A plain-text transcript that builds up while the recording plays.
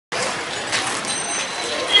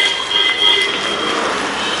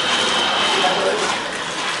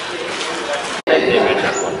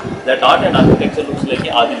that art and architecture looks like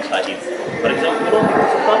Adil Shahi's. For example, you know Tipu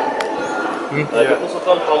Sultan? Tipu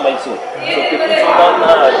Sultan from Mysore. So Tipu Sultan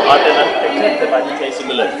art and architecture, the Adil Shahi is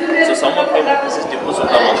similar. So someone came up, this is Tipu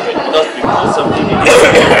Sultan monument because before something Tipu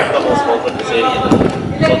Sultan was conquered this area.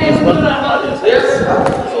 So this one Adil Shahi.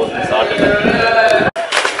 So this art and architecture.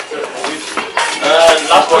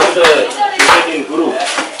 Last one is the in Guru.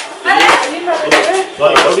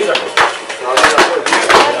 Sorry, how did that?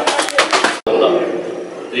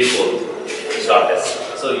 3/4 shortest.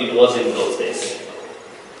 So it was in those days.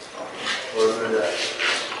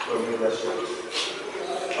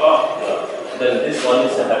 Then this one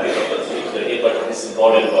is a happy couple, but this is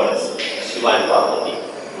God and Goddess, Shiva and Parvati.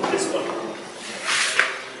 This one.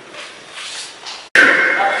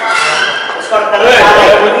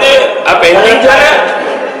 A painting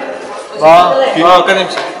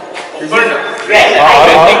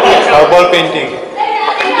herbal painting.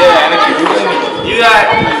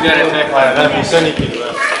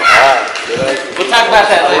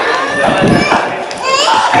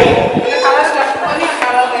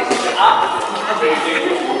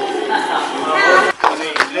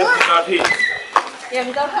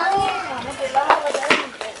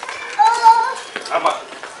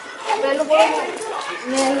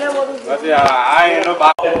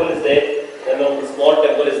 Temple is there, then a small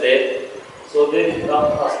temple is there. So there is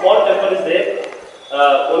a small temple is there,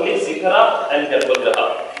 only Sikhara and Temple Graha.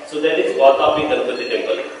 So there is Vautapi Ganpati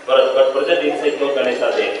temple, but present inside no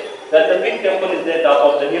Ganesha there. Then the big temple is there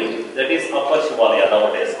top of the hill, that is Upper Shivalaya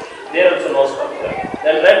nowadays. There also no structure.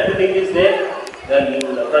 Then red building is there, then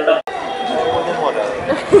in the front of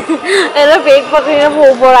Era fake photo ये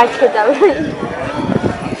वो बोल आज के चल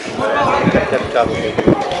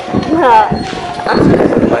हाँ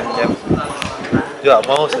Ya,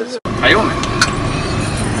 vamos a eso. Ayúdame.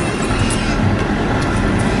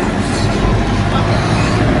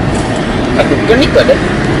 Aku ni ada.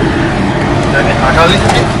 Jadi ada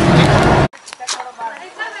lagi.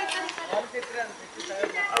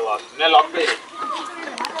 Allah, ni lock पे.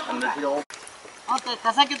 Oh, तो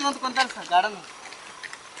कैसा कितना तो कौन सा गार्डन है?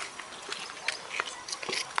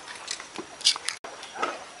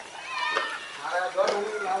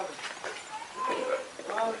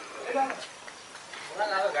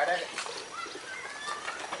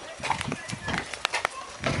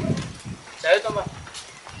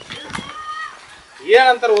 ये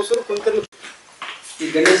नंतर ओसुर कुंतल ಈ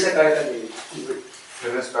ಗಣೇಶ ಕಾಯ್ತಾ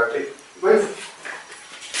Gonna start it.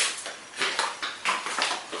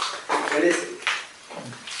 ಗಣೇಶ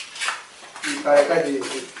ಈ ಕಾಯ್ತಾ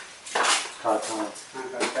Kata.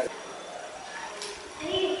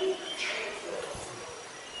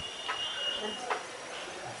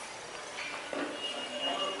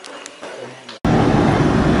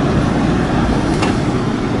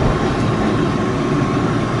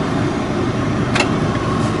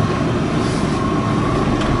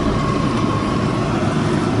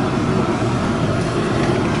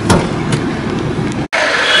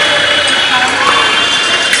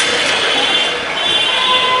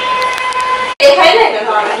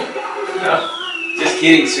 Just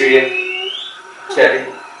kidding, Surya.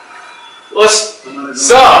 Chatting.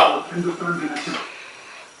 What's up? Let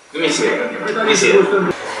me see it. Let me see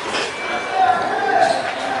it.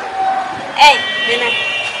 hey Dina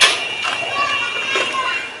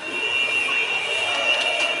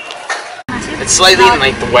It's slightly in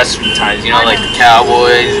like the Western times, you know, like the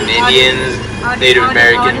cowboys and Indians, Native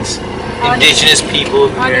Americans, indigenous people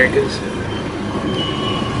of Americas.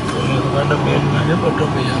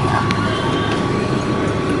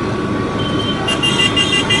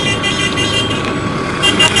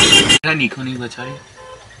 Nikoni bachari.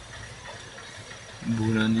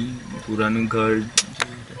 Puranu घर.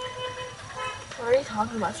 what are you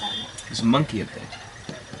talking about Sam? There's a monkey up there.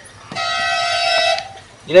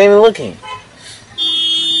 You're not even looking.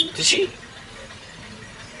 Did she?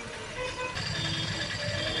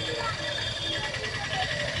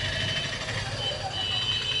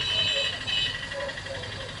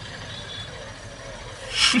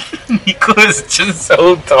 Nico is just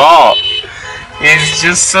so tall. He's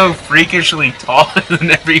just so freakishly taller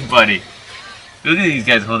than everybody. Look at these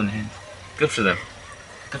guys holding hands. Good for them.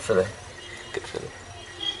 Good for them. Good for them.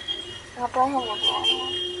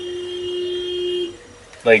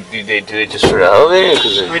 Like, do they do it just for the elevator?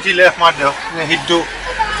 Cause Which left my door. Hit do.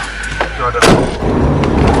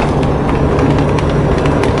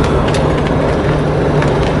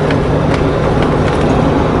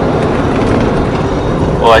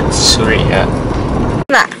 what? Surya.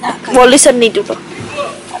 Nah, mau listen nih dulu.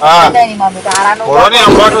 Ah. Boleh ni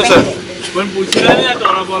ambil tu sir.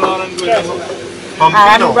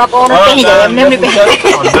 berapa orang pengen jadi nem nih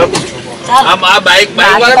baik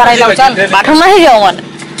tarai lautan bathroom mana sih jangan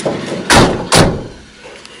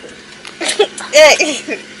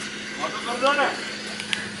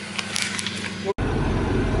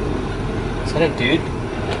Is that a dude?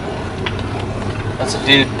 That's a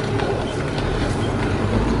dude.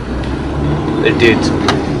 They're dudes.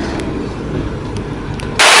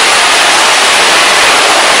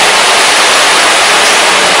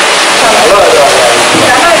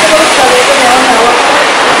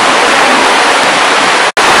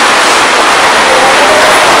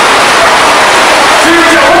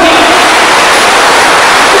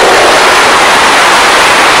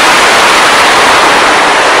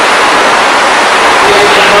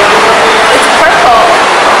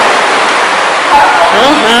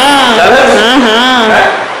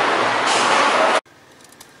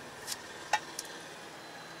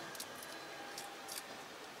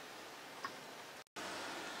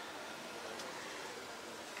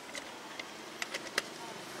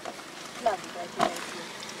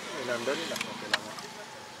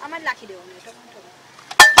 আমার লাখি দেব না এটা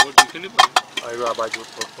वो दिखे नहीं पाए आयो आवाज उठ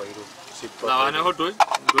तो पहिरो सिप तो लाने हो डोई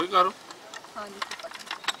डोई करो हां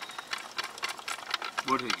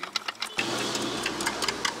बोल है कि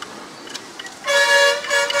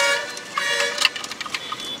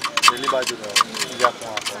पहली बाजू का या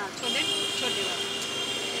वहां पर हां छोटे छोटे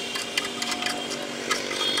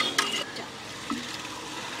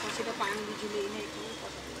उसका पानी बिजली नहीं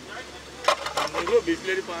तो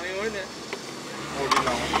बिस्लेरी पानी होय ने मोडी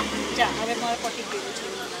ना जा હવે મારે પટી ગયું છે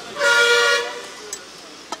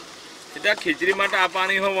এটা ખીચડી માટે આ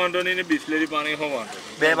પાણી હો વાંધો નહીં ને બિસ્લેરી પાણી હો વાંધો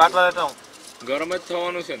બે બાટલા લેતો ગરમ જ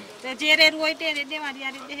થવાનું છે ને તે જે રે રોય તે રે દેવા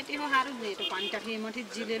યાર દે હેટી હો હારું જ તો પાણી ટાકી એમાંથી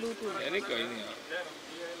જીલેલું હતું એને કઈ નહીં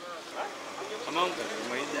અમાઉન્ટ કરે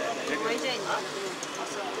મઈ જાય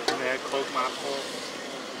ને ખોક માખો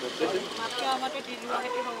માખવા માટે ઢીલું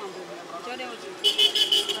હેટી હો વાંધો જોડે હો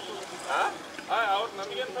હા હા આઉટ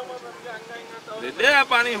નમીએ દે આ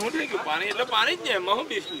પાણી હું થઈ ગયું પાણી એટલે પાણી જ ને એમાં હું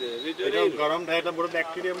બિસ્લેરી ગરમ થાય એટલે બધો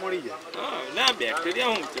બેક્ટેરિયા મળી જાય હા ના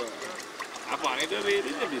બેક્ટેરિયા હું છે આ પાણી તો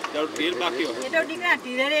રેડી ને બિસ્લેરી તેલ બાકી હોય એ તો દીકરા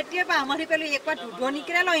ધીરે રે એટલે પણ અમારી પેલું એકવાર ઢૂઢો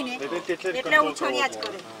નીકળેલો હોય ને એટલે ઉછળ્યા જ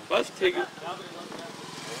કરે બસ થઈ ગયું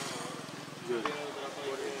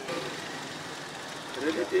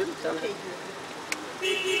રેડી તેલ ચાલે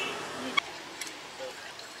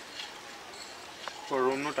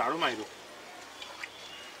રૂમ નો ટાળું માર્યું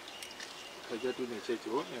હજુ તું નીચે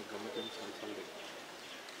જો ને ગમે તેમ ચાલ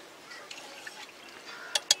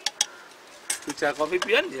તું ચા કોફી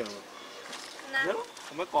પીએ ને ના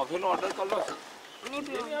અમે કોફી નો ઓર્ડર કરલો છે નહીં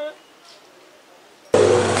પીવું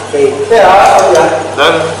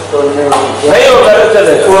डन तो नहीं होगा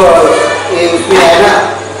चले वो ये है ना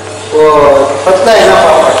वो पतला है ना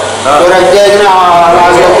पापड़ तो रख जाए ना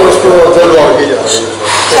आग लगे उसको जल जाएगा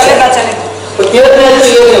चलेगा चलेगा तो तेल में तो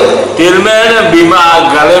ये तेल में है ना बीमार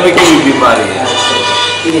गले में की बीमारी है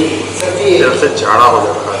तेल से झाड़ा हो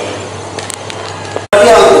जाता है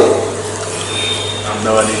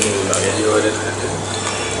अहमदाबादी ये वाले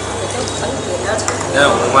या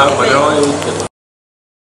मैं बनाओ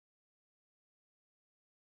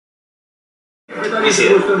Let me see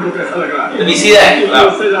it. Let me see that. Wow.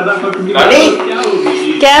 Honey?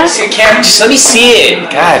 क्या Just let me see it.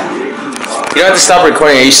 God. You don't have to stop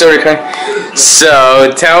recording. Are you still recording?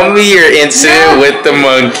 So, tell me your incident with the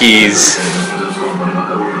monkeys.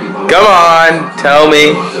 Come on, tell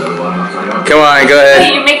me. Come on, go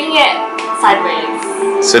ahead. you're making it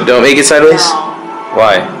sideways So don't make it sideways?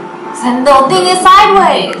 Why? the thing is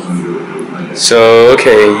sideways So,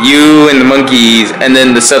 okay, you and the monkeys, and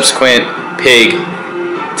then the subsequent pig.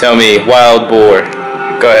 Tell me, wild boar.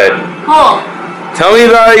 Go ahead. oh Tell me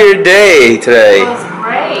about your day today. it was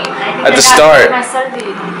great At the start. my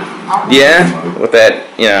surgery Yeah? With that,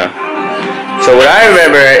 you know. So what I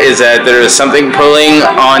remember is that there was something pulling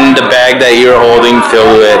on the bag that you were holding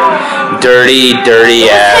filled with dirty, dirty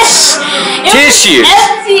ass tissues.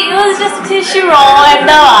 empty it was just a tissue roll and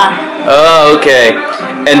Oh, okay.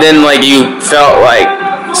 And then like you felt like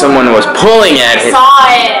someone was pulling at it. saw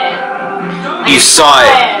it You saw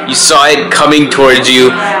it. You saw it coming towards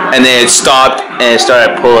you, and then it stopped and it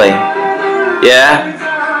started pulling. Yeah?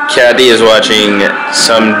 Kathy is watching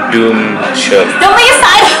some Doom show. don't make it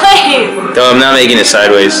sideways No, I'm not making it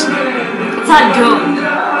sideways. it's not doom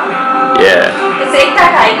Yeah. it's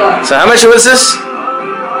ekta tiger So how much was this?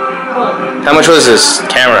 How much was this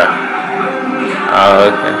camera?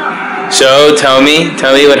 Oh, okay. So tell me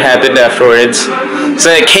what happened afterwards.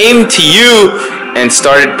 So it came to you and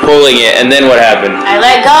started pulling it, and then what happened? I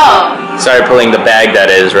let go Started pulling the bag, that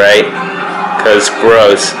is, right? Because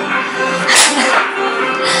gross.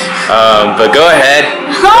 But go ahead.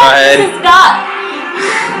 Go ahead. Stop.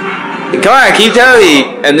 Come on, keep telling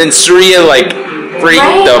me. And then Surya like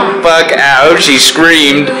freaked the fuck out. She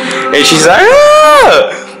screamed, and she's like,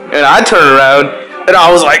 ah! And I turned around, and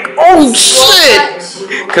I was like, oh shit!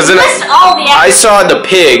 Because then I saw the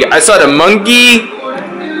pig, I saw the monkey,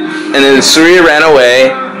 and then Surya ran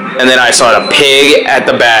away, and then I saw the pig at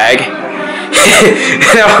the bag,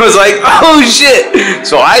 and I was like, oh shit!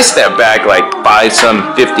 So I stepped back like by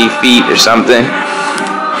some 50 feet or something,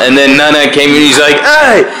 and then Nana came and he's like,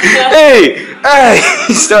 hey, hey, hey!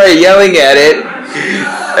 He started yelling at it,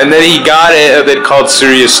 and then he got it, and then called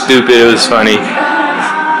Surya stupid. It was funny.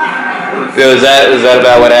 Was that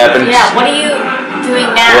about what happened? Yeah, what are you doing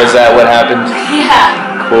now? Was that what happened?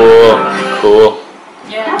 Yeah. Cool.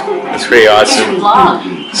 Yeah. That's pretty awesome. Vlog.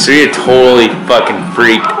 Surya totally fucking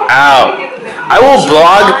freaked out. I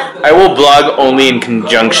will blog only in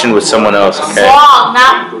conjunction with someone else, okay? Vlog,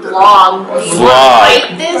 not vlog. You Vlog. wanna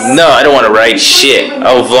write this? No, I don't want to write shit.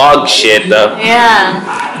 I'll vlog shit though. Yeah.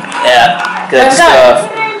 Yeah, good stuff.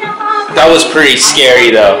 That was pretty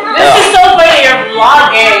scary though. This is so funny, you're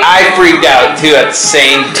vlogging. I freaked out too at the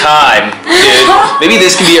same time, dude. Maybe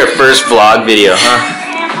this can be our first vlog video, huh?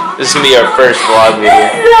 This can be our first vlog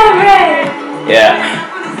video. Yeah.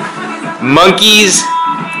 Monkeys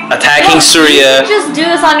attacking Surya. Just do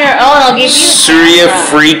this on your own, I'll give you Surya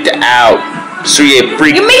freaked out. Surya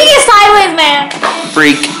freaked You're making it sideways, man.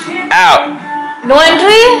 freak out. No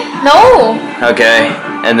entry? No. Okay.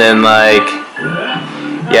 And then like,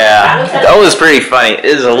 yeah, that was pretty funny.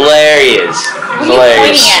 It was hilarious. What are you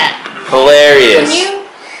Hilarious. pointing at? Hilarious. Can you?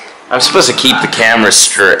 I'm supposed to keep the camera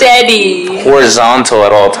straight, Steady. horizontal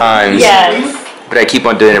at all times. Yes. But I keep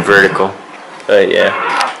on doing it vertical. But yeah.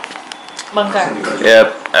 Bunker.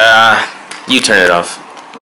 Yep. You turn it off.